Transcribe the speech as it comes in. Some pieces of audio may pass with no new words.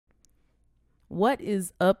What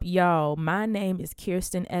is up, y'all? My name is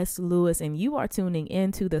Kirsten S. Lewis, and you are tuning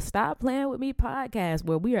into the Stop Playing With Me podcast,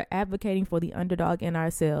 where we are advocating for the underdog in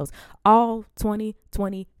ourselves all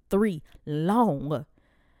 2023 long.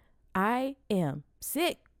 I am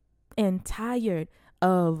sick and tired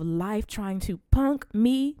of life trying to punk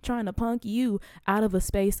you out of a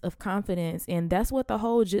space of confidence. And that's what the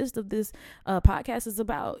whole gist of this podcast is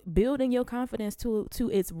about, building your confidence to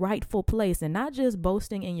its rightful place, and not just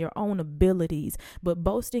boasting in your own abilities, but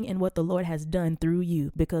boasting in what the Lord has done through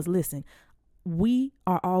you. Because listen, we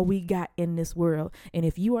are all we got in this world. And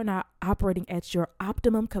if you are not operating at your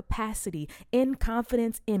optimum capacity in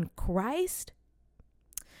confidence in Christ,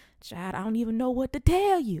 child, I don't even know what to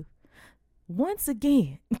tell you. Once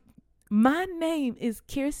again, my name is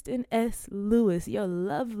Kirsten S. Lewis, your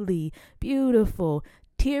lovely, beautiful,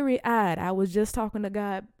 teary-eyed. I was just talking to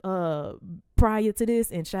God prior to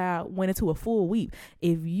this, and child went into a full weep.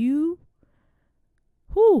 If you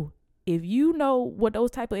know what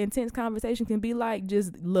those type of intense conversations can be like,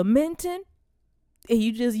 just lamenting, and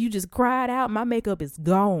you just cried out, my makeup is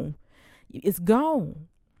gone. It's gone.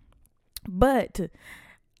 But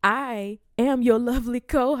I am your lovely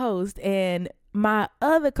co-host, and my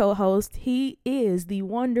other co-host, he is the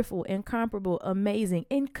wonderful, incomparable, amazing,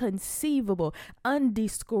 inconceivable,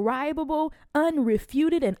 undescribable,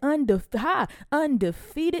 unrefuted, and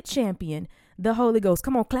undefeated champion, the Holy Ghost.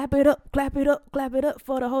 Come on, clap it up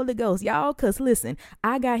for the Holy Ghost, y'all, because listen,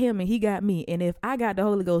 I got him and he got me, and if I got the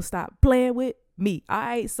Holy Ghost, stop playing with me. All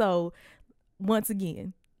right, so once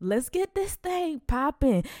again, let's get this thing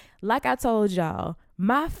popping. Like I told y'all,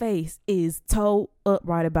 my face is toe up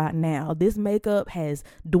right about now. This makeup has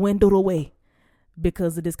dwindled away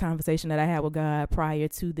because of this conversation that I had with God prior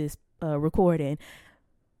to this recording.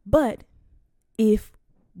 But if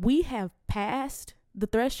we have passed the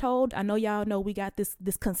threshold, I know y'all know we got this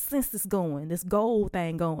consensus going, this goal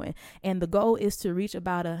thing going. And the goal is to reach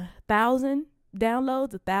about 1,000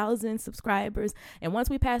 downloads, 1,000 subscribers. And once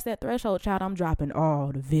we pass that threshold, child, I'm dropping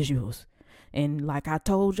all the visuals. And like I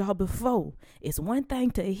told y'all before, it's one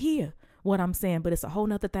thing to hear what I'm saying, but it's a whole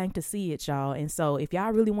nother thing to see it, y'all. And so if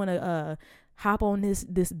y'all really want to hop on this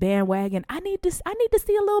bandwagon, I need to see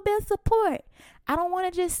a little bit of support. I don't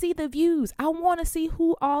want to just see the views. I want to see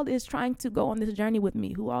who all is trying to go on this journey with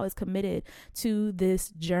me, who all is committed to this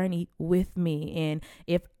journey with me. And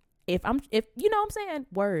if you know what I'm saying,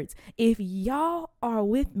 words, if y'all are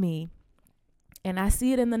with me and I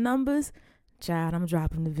see it in the numbers, child, I'm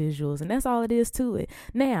dropping the visuals, and that's all it is to it.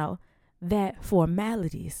 Now that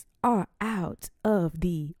formalities are out of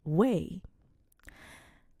the way,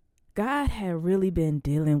 God had really been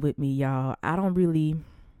dealing with me, y'all.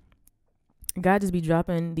 God just be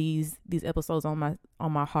dropping these episodes on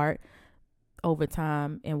my heart over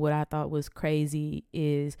time. And what I thought was crazy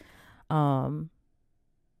is a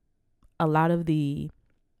lot of the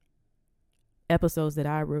episodes that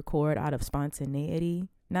I record out of spontaneity,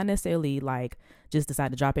 not necessarily like just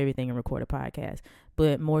decide to drop everything and record a podcast,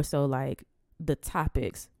 but more so like the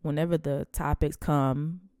topics. Whenever the topics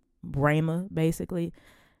come, Rhema, basically,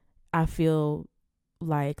 I feel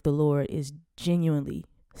like the Lord is genuinely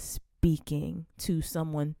speaking to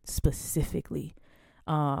someone specifically.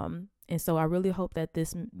 And so I really hope that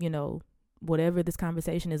this, whatever this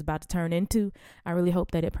conversation is about to turn into, I really hope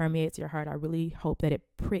that it permeates your heart. I really hope that it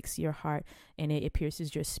pricks your heart and it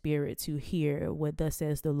pierces your spirit to hear what thus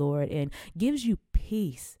says the Lord and gives you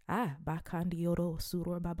peace. Those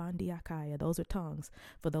are tongues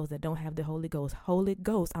for those that don't have the Holy Ghost. Holy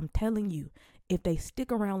Ghost, I'm telling you, if they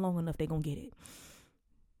stick around long enough, they're going to get it.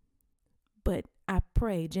 But I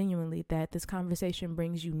pray genuinely that this conversation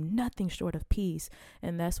brings you nothing short of peace.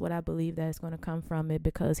 And that's what I believe that is going to come from it,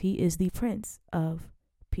 because he is the Prince of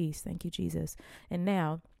Peace. Thank you, Jesus. And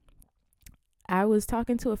now, I was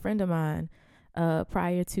talking to a friend of mine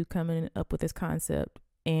prior to coming up with this concept.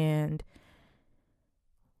 And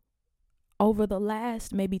over the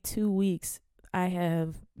last maybe 2 weeks,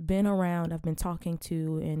 I've been talking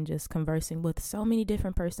to and just conversing with so many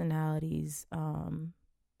different personalities,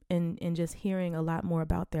 and just hearing a lot more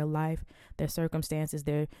about their life, their circumstances,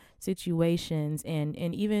 their situations, and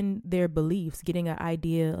even their beliefs, getting an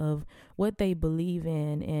idea of what they believe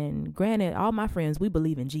in. And granted, all my friends, we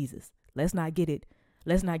believe in Jesus. Let's not get it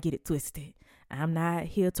twisted. I'm not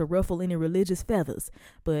here to ruffle any religious feathers,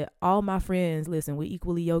 but all my friends, listen, we're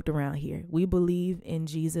equally yoked around here. We believe in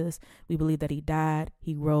Jesus. We believe that he died,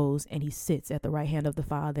 he rose, and he sits at the right hand of the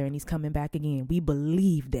Father, and he's coming back again. We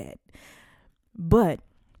believe that. But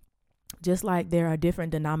just like there are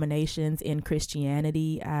different denominations in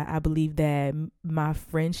Christianity, I believe that my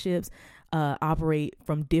friendships operate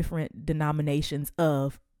from different denominations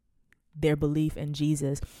of their belief in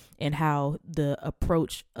Jesus and how the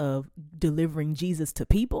approach of delivering Jesus to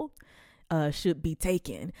people should be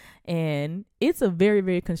taken. And it's a very,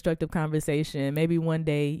 very constructive conversation. Maybe one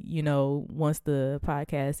day, once the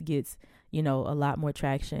podcast gets, a lot more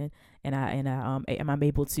traction and I'm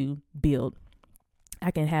able to build, I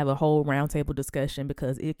can have a whole roundtable discussion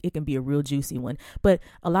because it can be a real juicy one. But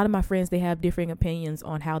a lot of my friends, they have differing opinions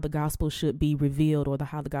on how the gospel should be revealed or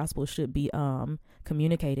how the gospel should be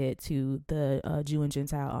communicated to the Jew and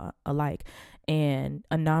Gentile alike, and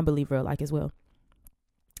a non-believer alike as well.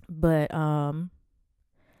 But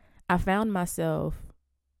I found myself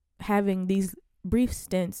having these brief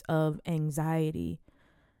stints of anxiety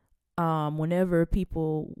whenever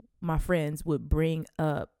my friends would bring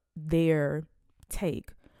up their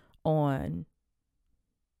take on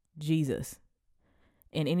Jesus.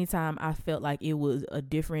 And anytime I felt like it was a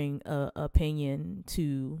differing opinion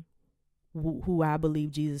to who I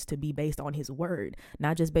believe Jesus to be based on his word,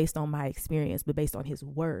 not just based on my experience, but based on his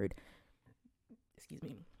word. Excuse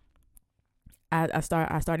me. I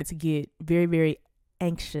started to get very, very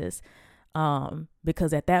anxious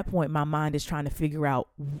because at that point my mind is trying to figure out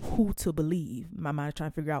who to believe. My mind is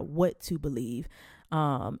trying to figure out what to believe.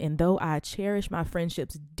 And though I cherish my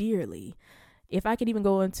friendships dearly, if I could even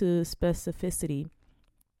go into specificity,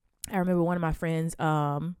 I remember one of my friends,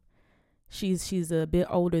 she's a bit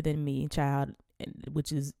older than me, child,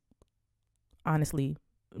 which is honestly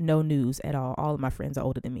no news at all. All of my friends are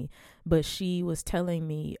older than me, but she was telling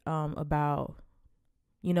me about,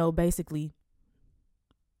 basically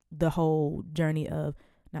the whole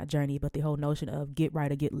the whole notion of get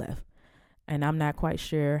right or get left. And I'm not quite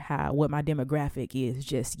sure what my demographic is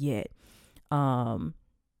just yet,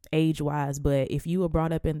 age wise. But if you were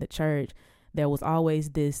brought up in the church, there was always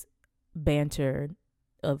this banter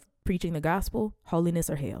of preaching the gospel, holiness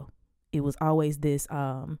or hell. It was always this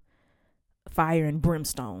fire and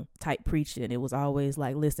brimstone type preaching. It was always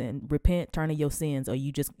like, listen, repent, turn to your sins, or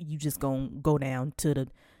you just gonna go down to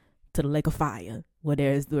the lake of fire where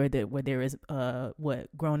there is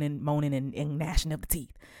groaning, moaning, and gnashing of the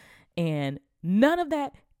teeth. And none of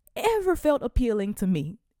that ever felt appealing to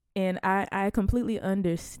me. And I completely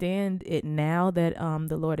understand it now that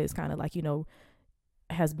the Lord is kind of like,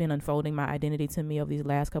 has been unfolding my identity to me over these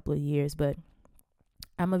last couple of years. But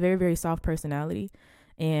I'm a very, very soft personality,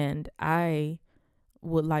 and I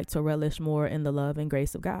would like to relish more in the love and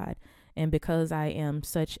grace of God. And because I am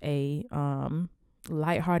such a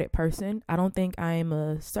lighthearted person, I don't think I'm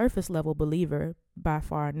a surface level believer by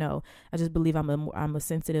far. No, I just believe I'm a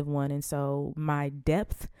sensitive one. And so my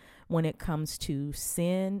depth when it comes to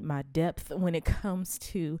sin, my depth when it comes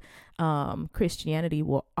to Christianity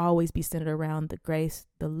will always be centered around the grace,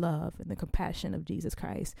 the love, and the compassion of Jesus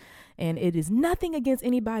Christ. And it is nothing against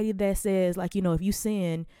anybody that says, like, if you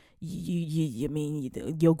sin,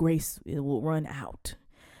 your grace will run out.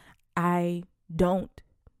 I don't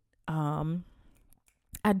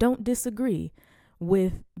disagree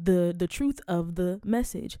with the truth of the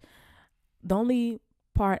message. The only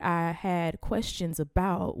part I had questions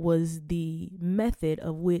about was the method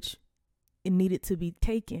of which it needed to be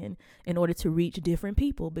taken in order to reach different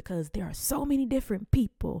people, because there are so many different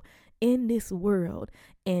people in this world,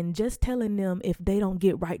 and just telling them if they don't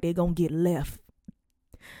get right, they're going to get left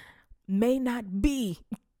may not be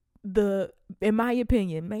in my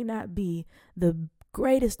opinion, may not be the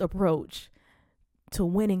greatest approach to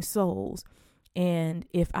winning souls. And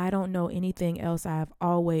if I don't know anything else, I've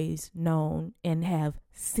always known and have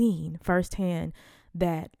seen firsthand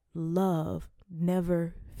that love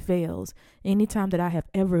never fails. Anytime that I have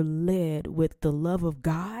ever led with the love of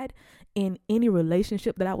God in any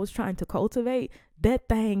relationship that I was trying to cultivate, that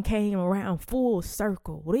thing came around full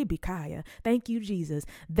circle. Thank you, Jesus.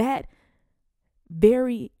 That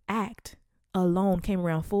very act alone came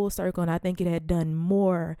around full circle, and I think it had done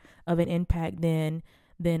more of an impact than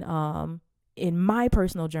in my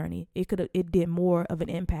personal journey. It did more of an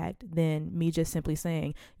impact than me just simply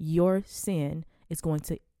saying your sin is going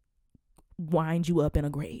to wind you up in a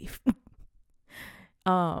grave.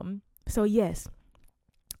 So yes,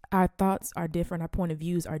 our thoughts are different, our point of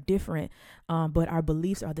views are different, but our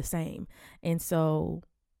beliefs are the same. And so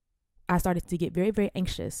I started to get very, very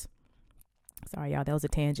anxious. Sorry, y'all, that was a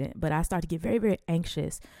tangent. But I started to get very, very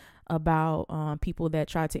anxious about people that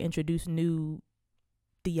try to introduce new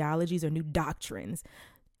theologies or new doctrines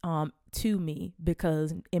to me,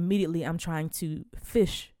 because immediately I'm trying to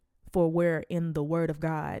fish for where in the Word of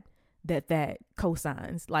God that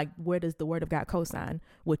cosigns. Like, where does the Word of God cosign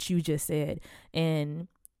what you just said? And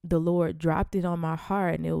the Lord dropped it on my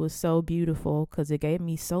heart, and it was so beautiful because it gave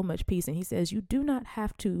me so much peace. And he says, you do not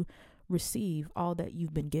have to receive all that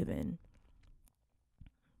you've been given.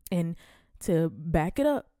 And to back it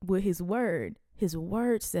up with his word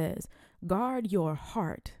says, guard your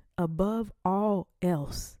heart above all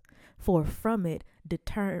else, for from it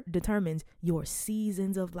determines your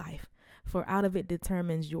seasons of life. For out of it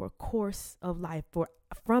determines your course of life. For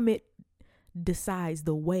from it decides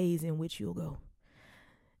the ways in which you'll go.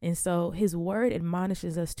 And so his word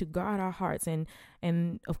admonishes us to guard our hearts.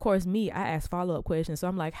 And of course, I ask follow-up questions. So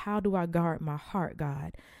I'm like, how do I guard my heart,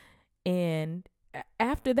 God? And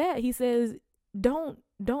after that, he says, don't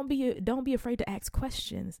be afraid to ask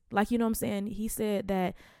questions. Like, you know what I'm saying? He said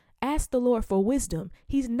that ask the Lord for wisdom.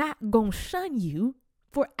 He's not going to shun you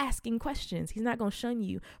for asking questions. He's not going to shun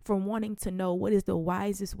you for wanting to know what is the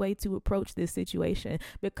wisest way to approach this situation.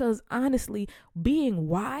 Because honestly, being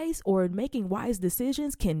wise or making wise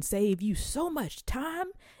decisions can save you so much time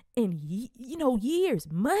and, years,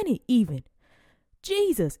 money even.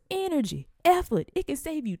 Jesus, energy, effort. It can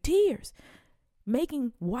save you tears.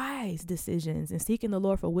 Making wise decisions and seeking the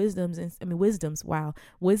Lord for wisdom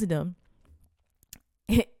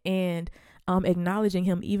and acknowledging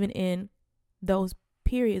him even in those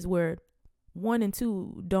periods where 1 and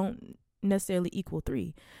 2 don't necessarily equal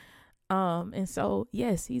 3. And so,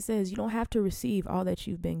 yes, he says you don't have to receive all that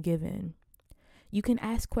you've been given. You can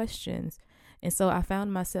ask questions. And so I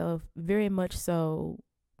found myself very much so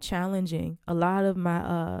challenging a lot of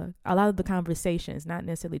the conversations, not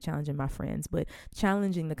necessarily challenging my friends, but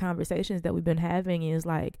challenging the conversations that we've been having is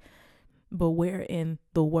like, but where in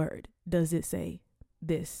the word does it say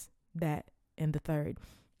this, that, and the third?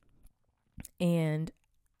 And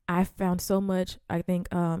I found so much, I think,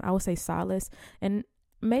 I would say solace and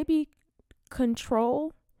maybe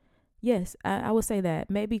control. Yes, I would say that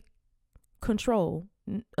maybe control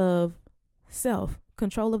of self,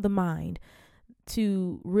 control of the mind,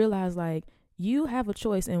 to realize like you have a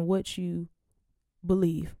choice in what you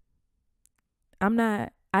believe. I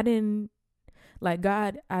believe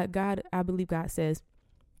God says,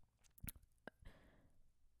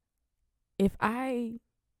 if I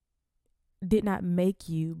did not make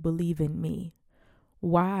you believe in me,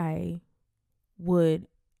 why would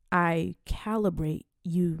I calibrate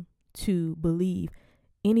you to believe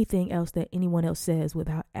anything else that anyone else says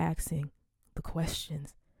without asking the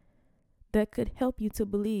questions that could help you to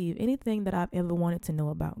believe anything that I've ever wanted to know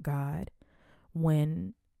about God?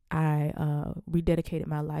 When I rededicated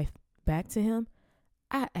my life back to him,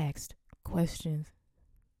 I asked questions.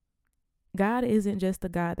 God isn't just the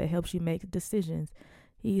God that helps you make decisions.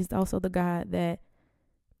 He's also the God that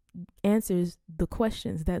answers the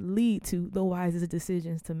questions that lead to the wisest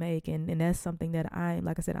decisions to make. And that's something that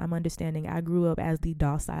I'm understanding. I grew up as the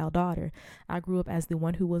docile daughter. I grew up as the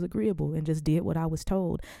one who was agreeable and just did what I was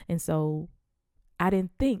told. And so I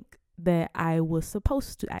didn't think that I was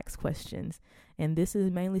supposed to ask questions. And this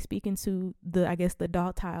is mainly speaking to the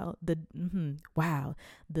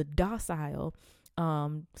docile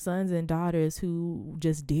sons and daughters who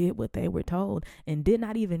just did what they were told and did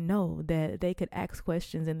not even know that they could ask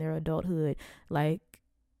questions in their adulthood. Like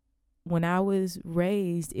when I was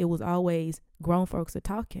raised, it was always grown folks are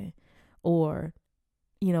talking, or,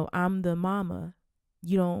 I'm the mama.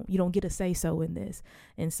 You don't get a say so in this.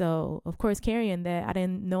 And so, of course, carrying that, I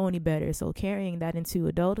didn't know any better. So carrying that into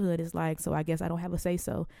adulthood is like, so I guess I don't have a say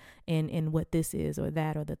so in what this is or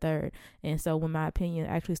that or the third. And so when my opinion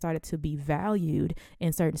actually started to be valued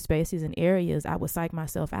in certain spaces and areas, I would psych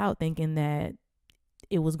myself out thinking that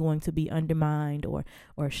it was going to be undermined or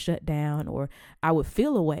shut down, or I would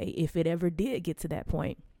feel a way if it ever did get to that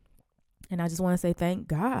point. And I just want to say thank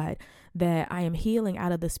God that I am healing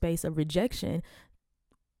out of the space of rejection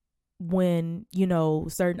when,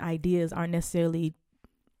 certain ideas aren't necessarily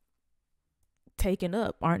taken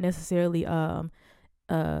up, aren't necessarily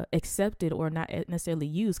accepted or not necessarily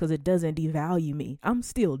used, because it doesn't devalue me. I'm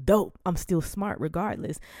still dope. I'm still smart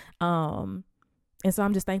regardless. And so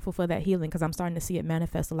I'm just thankful for that healing, because I'm starting to see it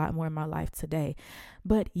manifest a lot more in my life today.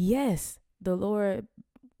 But yes, the Lord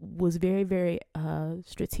was very, very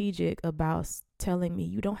strategic about telling me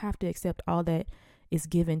you don't have to accept all that is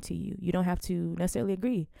given to you. You don't have to necessarily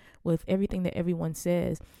agree with everything that everyone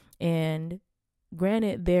says. And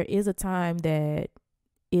granted, there is a time that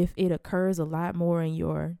if it occurs a lot more in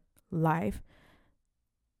your life,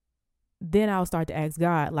 then I'll start to ask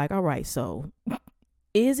God, like, all right, so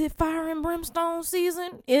is it fire and brimstone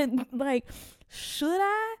season? Should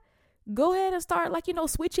I go ahead and start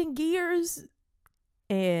switching gears?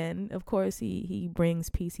 And of course he brings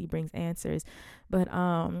peace, he brings answers.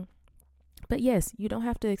 But yes, you don't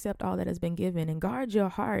have to accept all that has been given, and guard your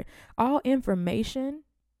heart. All information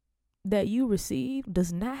that you receive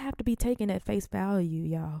does not have to be taken at face value,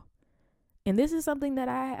 y'all. And this is something that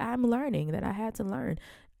I'm learning, that I had to learn.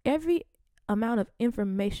 Every amount of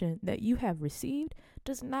information that you have received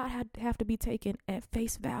does not have to be taken at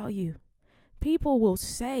face value. People will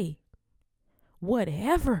say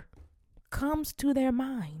whatever comes to their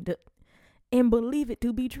mind and believe it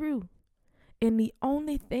to be true. And the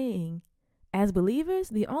only thing, as believers,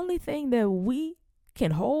 the only thing that we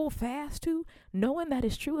can hold fast to, knowing that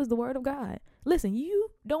it's true, is the word of God. Listen,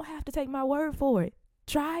 you don't have to take my word for it.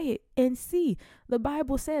 Try it and see. The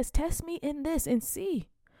Bible says, test me in this and see.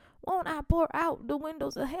 Won't I pour out the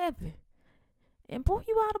windows of heaven and pour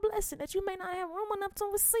you out a blessing that you may not have room enough to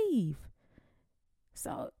receive?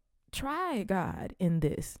 So try God in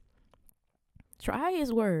this. Try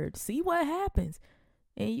his word. See what happens.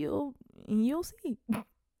 And you'll see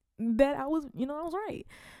that I was right.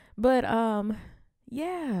 But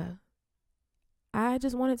yeah. I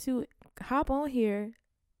just wanted to hop on here,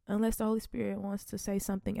 unless the Holy Spirit wants to say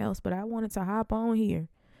something else, but I wanted to hop on here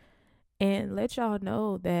and let y'all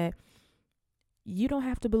know that you don't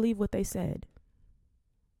have to believe what they said.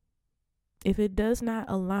 If it does not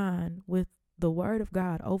align with the word of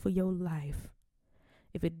God over your life,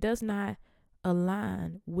 if it does not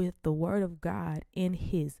align with the word of God in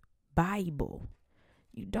his Bible,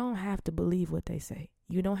 you don't have to believe what they say.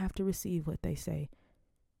 You don't have to receive what they say.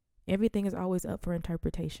 Everything is always up for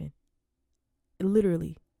interpretation.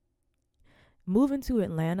 Literally. Moving to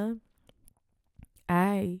Atlanta,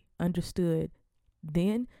 I understood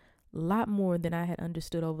then a lot more than I had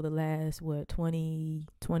understood over the last,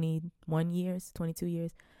 21 years, 22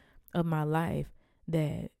 years of my life,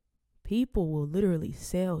 that people will literally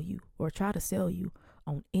sell you or try to sell you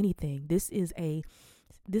on anything. This is a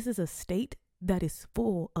state that is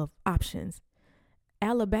full of options.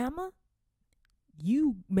 Alabama,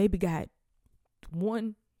 you maybe got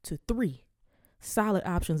 1 to 3 solid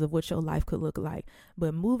options of what your life could look like.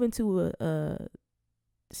 But moving to a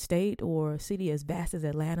state or city as vast as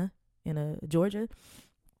Atlanta in Georgia,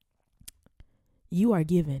 you are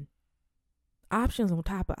given options on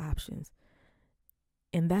top of options.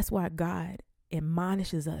 And that's why God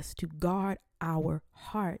admonishes us to guard our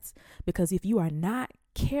hearts. Because if you are not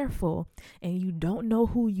careful and you don't know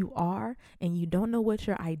who you are and you don't know what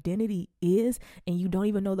your identity is and you don't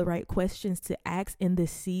even know the right questions to ask in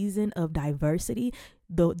this season of diversity,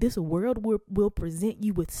 though this world will present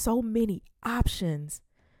you with so many options.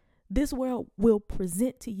 This world will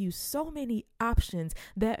present to you so many options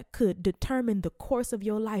that could determine the course of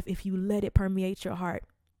your life if you let it permeate your heart.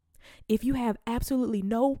 If you have absolutely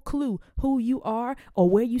no clue who you are or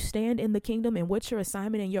where you stand in the kingdom and what your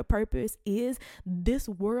assignment and your purpose is, this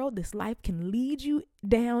world, this life can lead you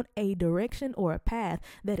down a direction or a path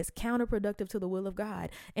that is counterproductive to the will of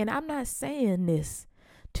God. And I'm not saying this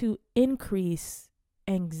to increase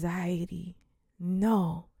anxiety.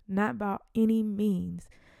 No, not by any means.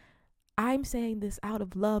 I'm saying this out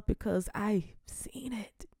of love because I've seen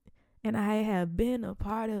it and I have been a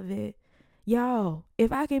part of it. Y'all,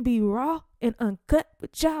 if I can be raw and uncut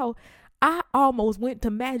with y'all, I almost went to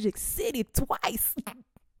Magic City twice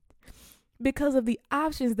because of the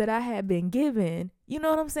options that I had been given. You know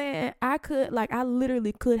what I'm saying? I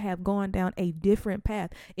literally could have gone down a different path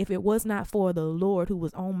if it was not for the Lord who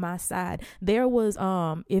was on my side. There was,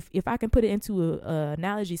 if I can put it into a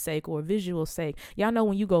analogy sake or visual sake, y'all know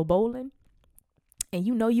when you go bowling, and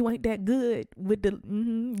you ain't that good with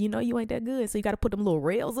you ain't that good. So you got to put them little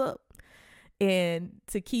rails up. And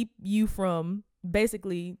to keep you from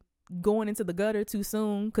basically going into the gutter too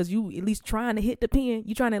soon, because you at least trying to hit the pin,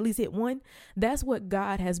 you trying to at least hit one. That's what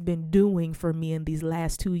God has been doing for me in these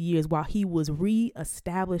last 2 years while he was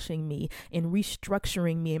reestablishing me and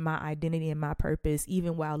restructuring me in my identity and my purpose,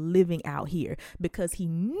 even while living out here, because he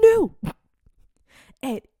knew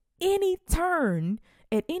at any turn,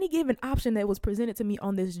 at any given option that was presented to me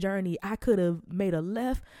on this journey, I could have made a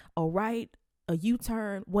left, a right, a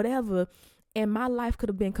U-turn, whatever. And my life could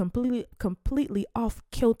have been completely off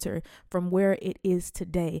kilter from where it is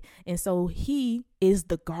today. And so he is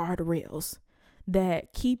the guardrails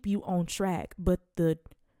that keep you on track. But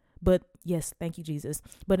yes, thank you, Jesus.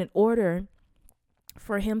 But in order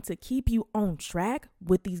for him to keep you on track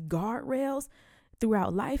with these guardrails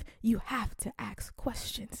throughout life, you have to ask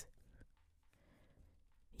questions.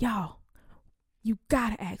 Y'all, you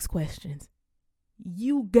gotta ask questions.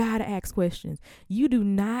 You gotta ask questions. You do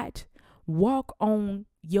not walk on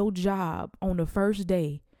your job on the first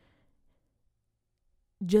day.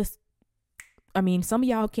 Some of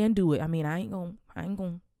y'all can do it. I ain't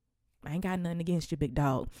got nothing against you, big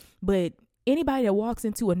dog. But anybody that walks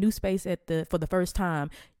into a new space for the first time,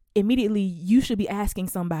 immediately you should be asking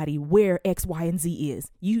somebody where X, Y, and Z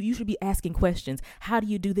is. You should be asking questions. How do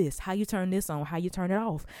you do this? How you turn this on? How you turn it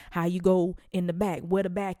off? How you go in the back? Where the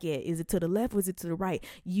back at? Is it to the left or is it to the right?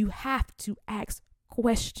 You have to ask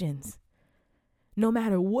questions. No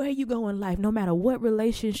matter where you go in life, no matter what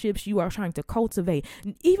relationships you are trying to cultivate,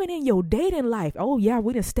 even in your dating life. Oh yeah,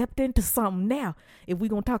 we done stepped into something now. If we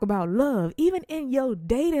gonna talk about love, even in your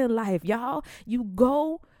dating life, y'all, you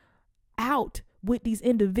go out with these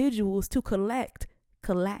individuals to collect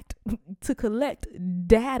data,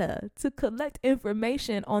 to collect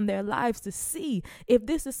information on their lives, to see if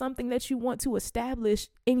this is something that you want to establish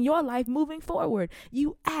in your life moving forward.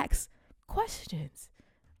 You ask questions.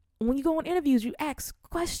 When you go on interviews, you ask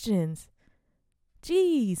questions.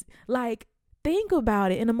 Jeez, like, think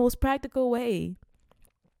about it in the most practical way.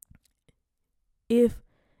 If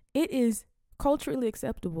it is culturally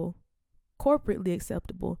acceptable, corporately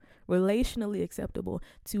acceptable, relationally acceptable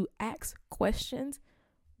to ask questions,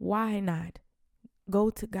 why not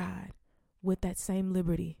go to God with that same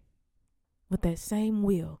liberty, with that same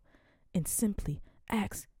will, and simply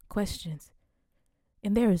ask questions?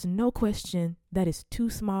 And there is no question that is too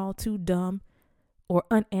small, too dumb, or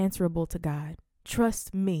unanswerable to God.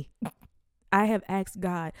 Trust me. I have asked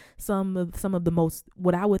God some of the most,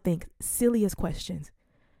 what I would think, silliest questions.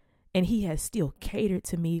 And he has still catered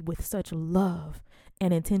to me with such love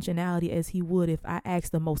and intentionality as he would if I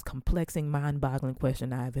asked the most complex and mind-boggling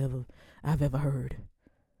question I've ever heard.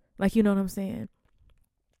 Like, you know what I'm saying?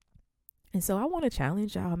 And so I want to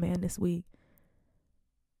challenge y'all, man, this week.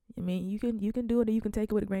 I mean, you can do it or you can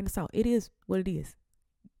take it with a grain of salt. It is what it is.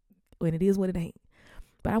 And it is what it ain't.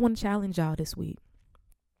 But I want to challenge y'all this week.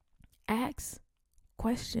 Ask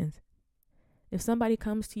questions. If somebody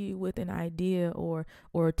comes to you with an idea or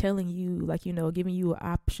telling you, like, you know, giving you an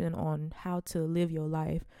option on how to live your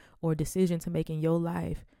life or decision to make in your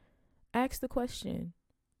life, ask the question,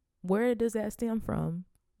 where does that stem from?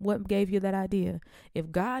 What gave you that idea?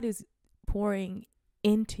 If God is pouring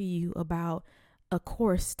into you about a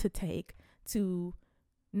course to take to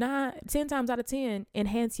 10 times out of 10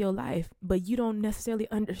 enhance your life, but you don't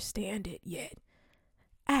necessarily understand it yet,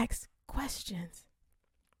 ask questions.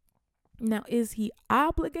 Now, is he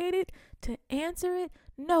obligated to answer it?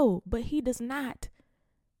 No, but he does not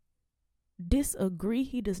disagree.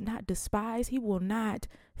 He does not despise. He will not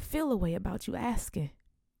feel a way about you asking.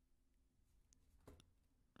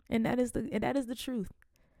 And that is the truth.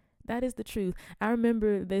 That is the truth. I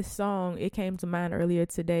remember this song. It came to mind earlier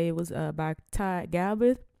today. It was by Todd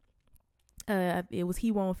Galbraith. It was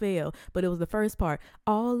He Won't Fail, but it was the first part.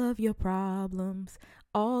 All of your problems,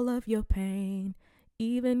 all of your pain,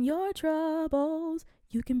 even your troubles,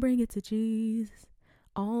 you can bring it to Jesus.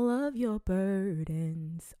 All of your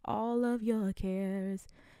burdens, all of your cares,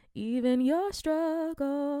 even your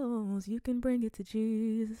struggles, you can bring it to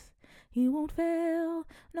Jesus. He won't fail.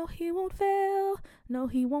 No, he won't fail. No,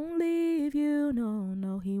 he won't leave you.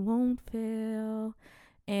 No, he won't fail.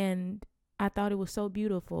 And I thought it was so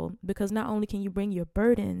beautiful because not only can you bring your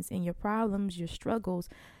burdens and your problems, your struggles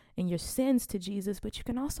and your sins to Jesus, but you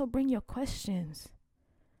can also bring your questions.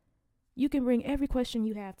 You can bring every question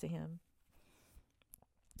you have to him.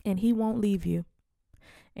 And he won't leave you.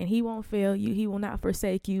 And he won't fail you. He will not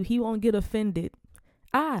forsake you. He won't get offended.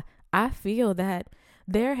 I feel that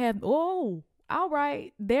there have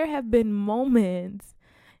been moments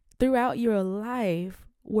throughout your life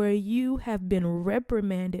where you have been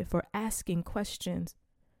reprimanded for asking questions.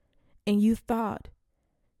 And you thought,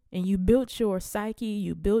 and you built your psyche,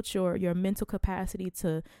 you built your mental capacity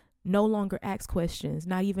to no longer ask questions,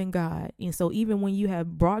 not even God. And so even when you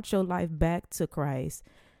have brought your life back to Christ,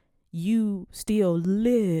 you still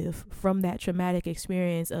live from that traumatic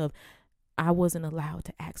experience of, I wasn't allowed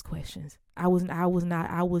to ask questions. I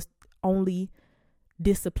was only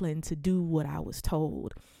disciplined to do what I was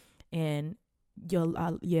told. And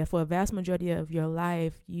for a vast majority of your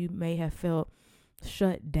life, you may have felt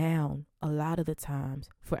shut down a lot of the times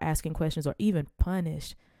for asking questions or even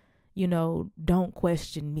punished. You know, don't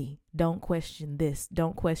question me. Don't question this.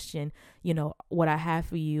 Don't question, what I have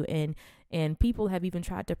for you. And people have even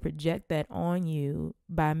tried to project that on you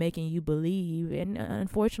by making you believe. And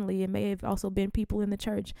unfortunately, it may have also been people in the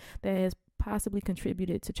church that has possibly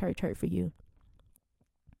contributed to church hurt for you.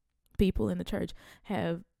 People in the church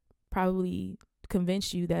have probably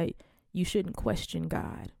convinced you that you shouldn't question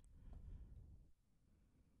God.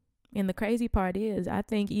 And the crazy part is, I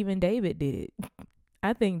think even David did it.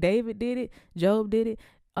 I think David did it. Job did it.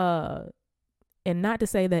 And not to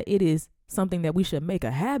say that it is something that we should make a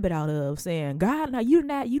habit out of, saying, God, now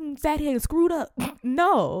you sat here and screwed up.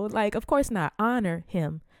 No, of course not. Honor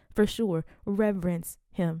him for sure. Reverence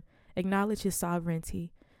him. Acknowledge his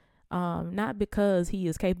sovereignty. Not because he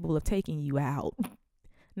is capable of taking you out,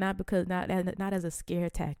 not as a scare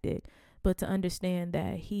tactic, but to understand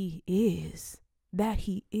that he is that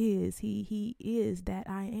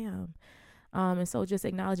I am. And so just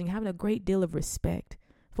acknowledging, having a great deal of respect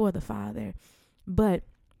for the Father. But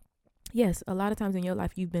yes, a lot of times in your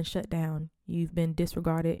life, you've been shut down, you've been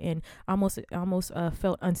disregarded, and almost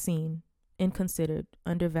felt unseen, inconsidered,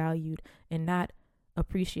 undervalued, and not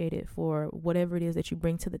appreciated for whatever it is that you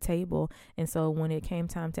bring to the table. And so when it came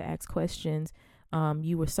time to ask questions,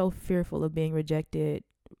 you were so fearful of being rejected,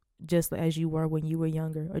 just as you were when you were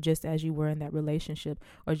younger, or just as you were in that relationship,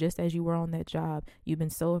 or just as you were on that job. You've been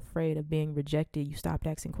so afraid of being rejected, you stopped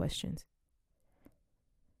asking questions.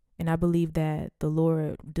 And I believe that the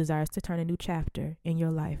Lord desires to turn a new chapter in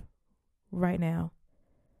your life right now,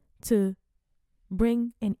 to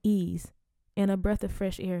bring an ease and a breath of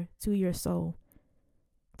fresh air to your soul,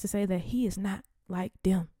 to say that he is not like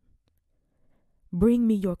them. Bring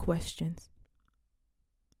me your questions.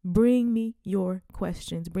 Bring me your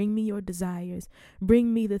questions. Bring me your desires.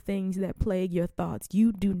 Bring me the things that plague your thoughts.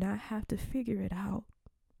 You do not have to figure it out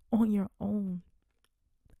on your own.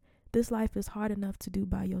 This life is hard enough to do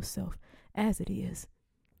by yourself as it is.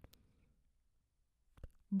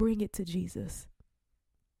 Bring it to Jesus.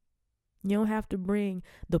 You don't have to bring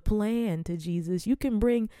the plan to Jesus. You can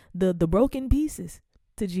bring the broken pieces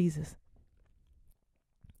to Jesus.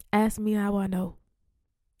 Ask me how I know.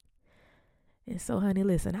 And so, honey,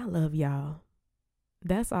 listen, I love y'all.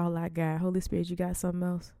 That's all I got. Holy Spirit, you got something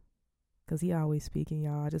else? Because he always speaking,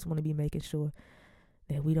 y'all. I just want to be making sure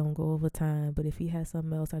that we don't go over time. But if he has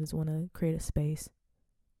something else, I just want to create a space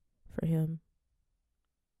for him.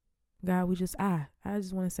 God, I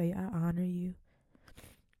just want to say, I honor you.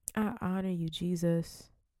 I honor you,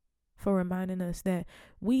 Jesus, for reminding us that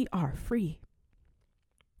we are free.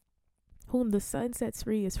 Whom the Son sets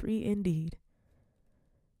free is free indeed.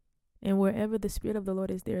 And wherever the Spirit of the Lord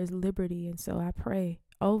is, there is liberty. And so I pray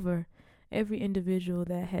over every individual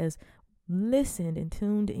that has listened and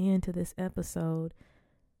tuned in to this episode,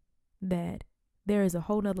 that there is a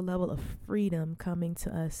whole nother level of freedom coming to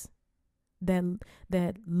us,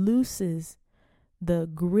 that looses the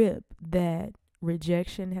grip that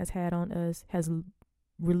rejection has had on us, has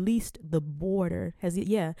released the border, has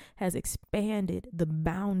expanded the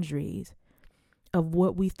boundaries of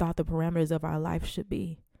what we thought the parameters of our life should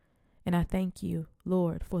be. And I thank you,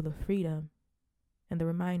 Lord, for the freedom and the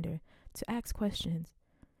reminder to ask questions,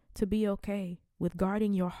 to be okay with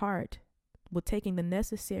guarding your heart, with taking the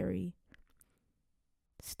necessary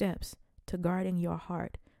steps to guarding your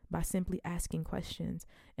heart by simply asking questions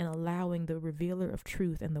and allowing the revealer of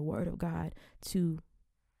truth and the word of God to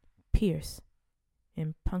pierce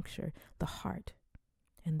and puncture the heart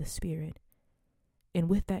and the spirit. And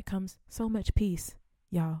with that comes so much peace,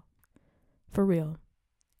 y'all. For real.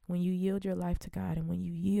 When you yield your life to God and when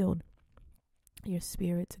you yield your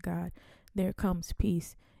spirit to God, there comes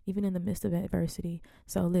peace, even in the midst of adversity.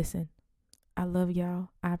 So listen, I love y'all.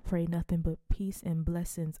 I pray nothing but peace and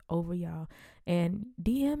blessings over y'all. And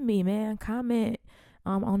DM me, man. Comment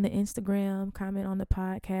on the Instagram, comment on the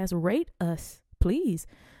podcast, rate us, please.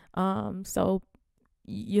 So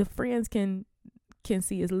your friends can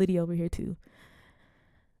see it's Lydia over here too.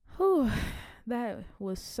 Whew, that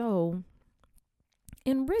was so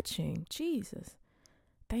enriching. Jesus.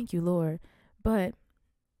 Thank you, Lord. But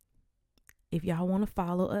if y'all want to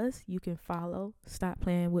follow us, you can follow Stop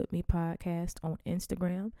Playing With Me podcast on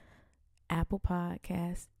Instagram, Apple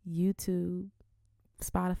Podcasts, YouTube,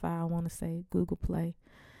 Spotify, I want to say, Google Play.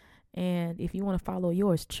 And if you want to follow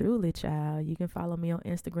yours truly, child, you can follow me on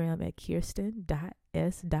Instagram at Kirsten.s.Lewis.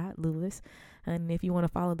 And if you want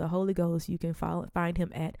to follow the Holy Ghost, you can find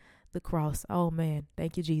him at the cross. Oh, man.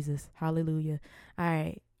 Thank you, Jesus. Hallelujah. All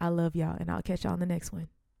right. I love y'all, and I'll catch y'all on the next one.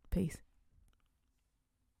 Peace.